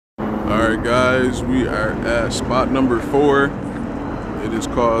Alright guys, we are at spot number 4. It is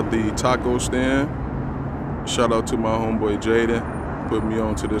called the Taco Stand. Shout out to my homeboy Jaden, put me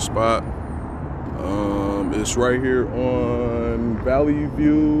on to this spot. It's right here on Valley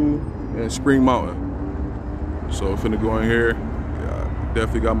View and Spring Mountain. So I'm finna go in here.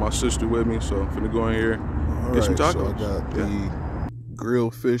 Definitely got my sister with me, so I'm finna go in here, get some tacos. So I got the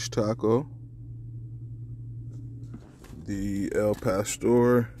grilled fish taco, the El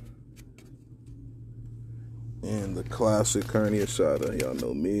Pastor, and the classic carne asada. Y'all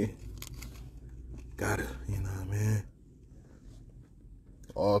know me. Got it, you know what I mean?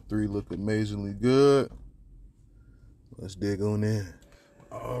 All three look amazingly good. Let's dig on in.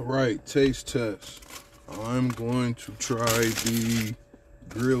 All right, taste test. I'm going to try the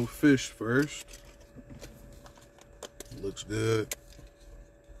grilled fish first. Looks good.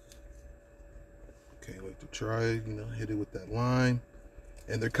 Can't wait to try it, hit it with that lime.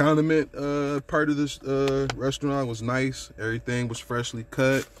 And their condiment part of this restaurant was nice. Everything was freshly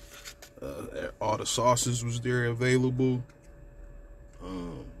cut. All the sauces was there available.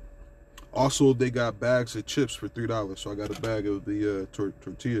 Also, they got bags of chips for $3. So I got a bag of the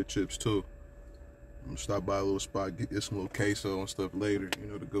tortilla chips too. I'm gonna stop by a little spot, get some little queso and stuff later,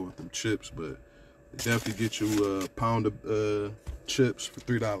 to go with them chips. But they definitely get you a pound of chips for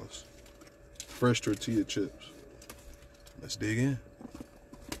 $3. Fresh tortilla chips. Let's dig in.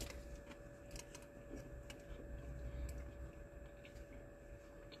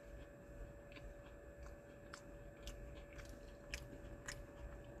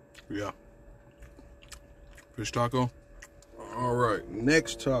 Yeah. Fish taco. All right,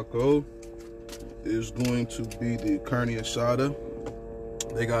 next taco is going to be the carne asada.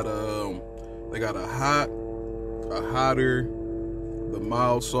 They got a hotter, the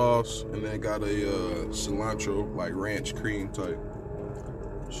mild sauce, and they got a cilantro, like ranch cream type.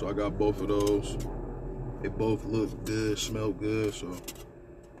 So I got both of those. They both look good, smell good. So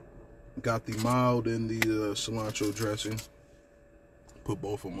got the mild and the cilantro dressing. Put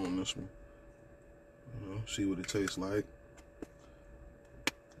both of them on this one. See what it tastes like.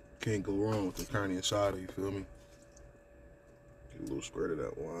 Can't go wrong with the carne asada, you feel me? Get a little squirt of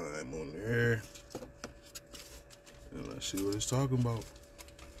that lime on there. And let's see what it's talking about.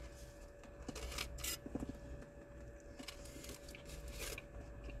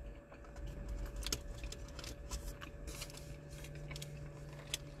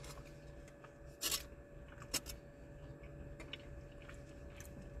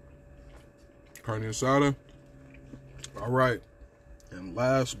 Carne asada. All right. And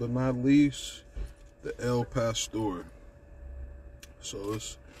last but not least, the El Pastor. So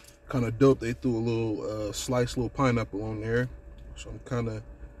it's kind of dope. They threw a little sliced little pineapple on there. So I'm kind of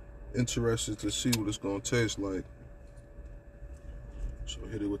interested to see what it's going to taste like. So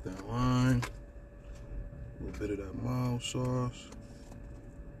hit it with that lime. A little bit of that mild sauce.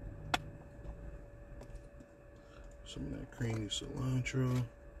 Some of that creamy cilantro.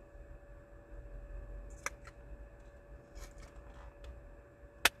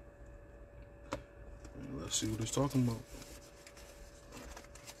 Let's see what it's talking about.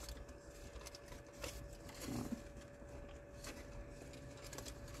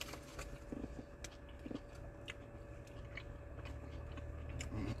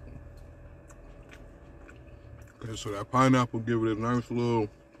 Okay, so that pineapple give it a nice little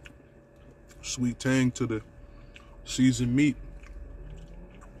sweet tang to the seasoned meat.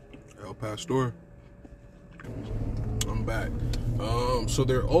 El Pastor. I'm back. So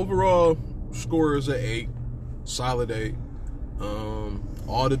their overall score is an 8. Solid 8.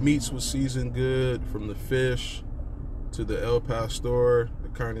 All the meats was seasoned good, from the fish to the El Pastor, the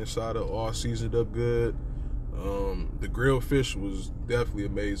carne asada, all seasoned up good. The grilled fish was definitely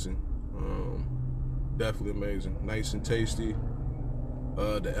amazing. Definitely amazing. Nice and tasty.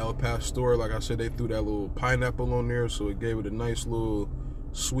 The El Pastor, like I said, they threw that little pineapple on there, so it gave it a nice little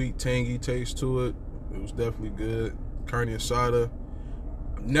sweet, tangy taste to it. It was definitely good. Carne asada.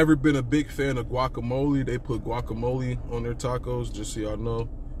 Never been a big fan of guacamole. They put guacamole on their tacos, just so y'all know.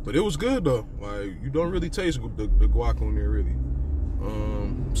 But it was good though. Like, you don't really taste the guac on there really.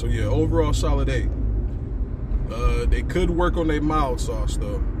 So yeah, overall solid 8. They could work on their mild sauce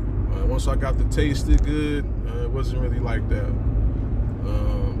though. Once I got to taste it good, it wasn't really like that.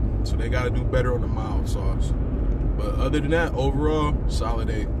 So they got to do better on the mild sauce. But other than that, overall solid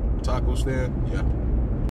 8. Taco stand, yeah.